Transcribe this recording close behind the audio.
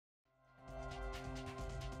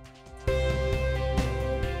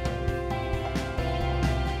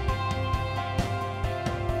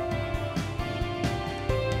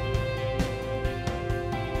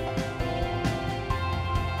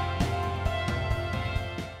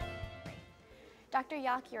Dr.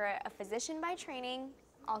 Yock, you're a physician by training,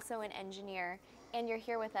 also an engineer, and you're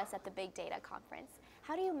here with us at the Big Data Conference.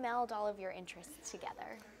 How do you meld all of your interests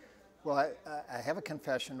together? Well, I have a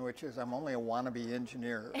confession, which is I'm only a wannabe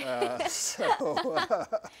engineer.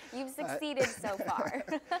 You've succeeded so far.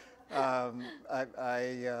 I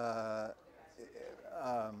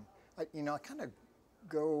kind of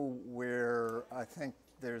go where I think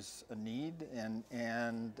there's a need,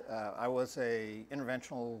 and I was a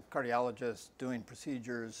interventional cardiologist doing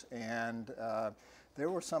procedures, and there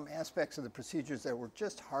were some aspects of the procedures that were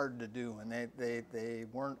just hard to do, and they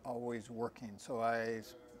weren't always working. So I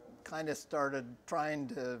kind of started trying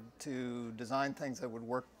to design things that would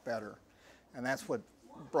work better, and that's what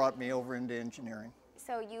brought me over into engineering.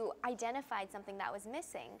 So you identified something that was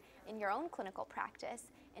missing in your own clinical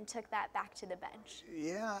practice and took that back to the bench.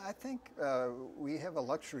 Yeah, I think we have a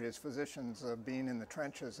luxury as physicians of being in the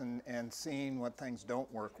trenches and seeing what things don't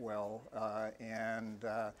work well.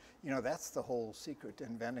 That's the whole secret to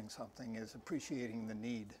inventing something, is appreciating the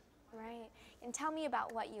need. Right. And tell me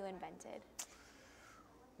about what you invented.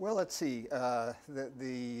 Well, let's see. The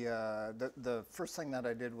first thing that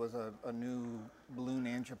I did was a new balloon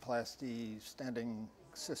angioplasty stenting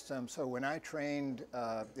system. So when I trained,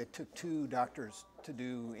 it took 2 doctors to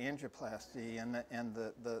do angioplasty, and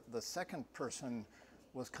the second person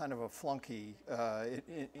was kind of a flunky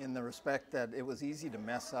in the respect that it was easy to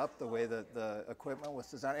mess up the way that the equipment was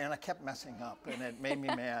designed, and I kept messing up, and it made me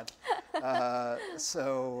mad.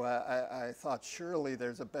 So I thought, surely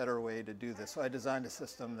there's a better way to do this. So I designed a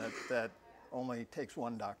system that only takes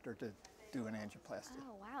 1 doctor to do an angioplasty.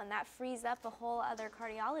 Oh, wow, and that frees up a whole other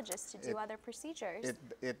cardiologist to do other procedures.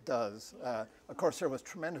 It does. Of course, there was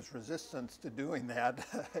tremendous resistance to doing that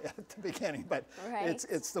at the beginning, but right.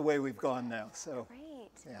 it's the way we've gone now. So. Great.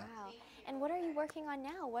 Yeah. Wow. And what are you working on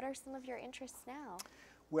now? What are some of your interests now?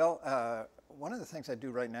 Well, one of the things I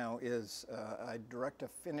do right now is I direct a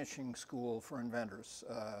finishing school for inventors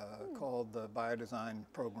called the Biodesign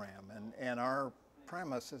Program. And our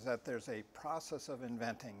premise is that there's a process of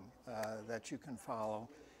inventing that you can follow.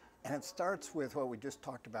 And it starts with what we just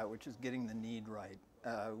talked about, which is getting the need right.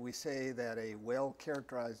 We say that a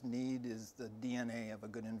well-characterized need is the DNA of a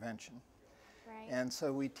good invention. Right. And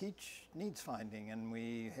so we teach needs finding, and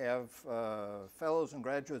we have fellows and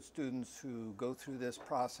graduate students who go through this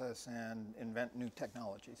process and invent new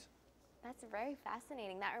technologies. That's very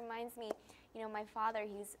fascinating. That reminds me, my father,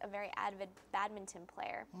 he's a very avid badminton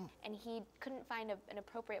player, and he couldn't find an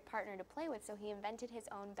appropriate partner to play with, so he invented his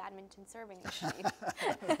own badminton serving machine.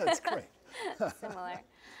 That's great. Similar.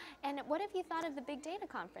 And what have you thought of the Big Data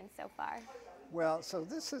Conference so far? Well, so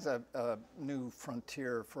this is a new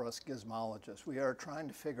frontier for us gizmologists. We are trying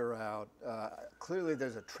to figure out, clearly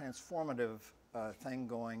there's a transformative thing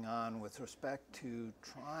going on with respect to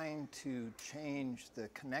trying to change the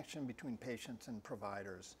connection between patients and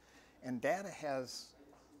providers. And data has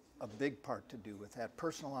a big part to do with that.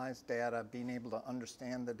 Personalized data, being able to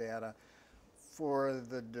understand the data. For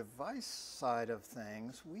the device side of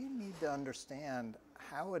things, we need to understand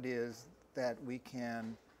how it is that we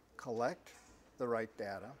can collect the right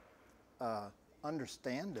data,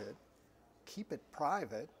 understand it, keep it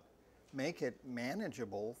private, make it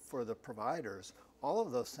manageable for the providers. All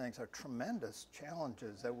of those things are tremendous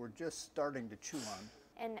challenges that we're just starting to chew on.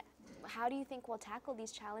 And how do you think we'll tackle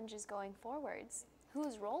these challenges going forwards?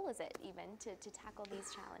 Whose role is it even to tackle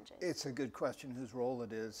these challenges? It's a good question, whose role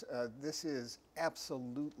it is. This is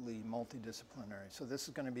absolutely multidisciplinary. So this is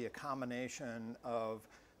going to be a combination of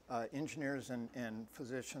engineers and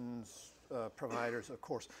physicians, providers, of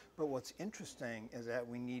course. But what's interesting is that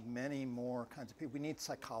we need many more kinds of people. We need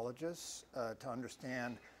psychologists to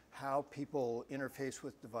understand how people interface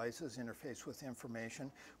with devices, interface with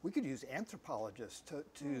information. We could use anthropologists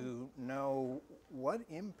to know what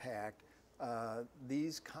impact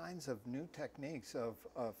these kinds of new techniques of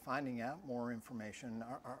finding out more information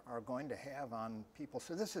are going to have on people.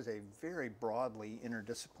 So this is a very broadly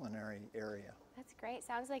interdisciplinary area. That's great.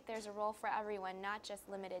 Sounds like there's a role for everyone, not just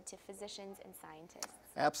limited to physicians and scientists.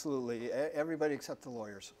 Absolutely. Everybody except the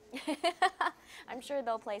lawyers. I'm sure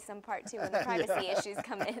they'll play some part too when the privacy issues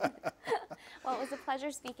come in. Well, it was a pleasure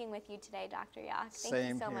speaking with you today, Dr. Yock.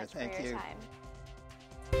 Thank you so much for your time.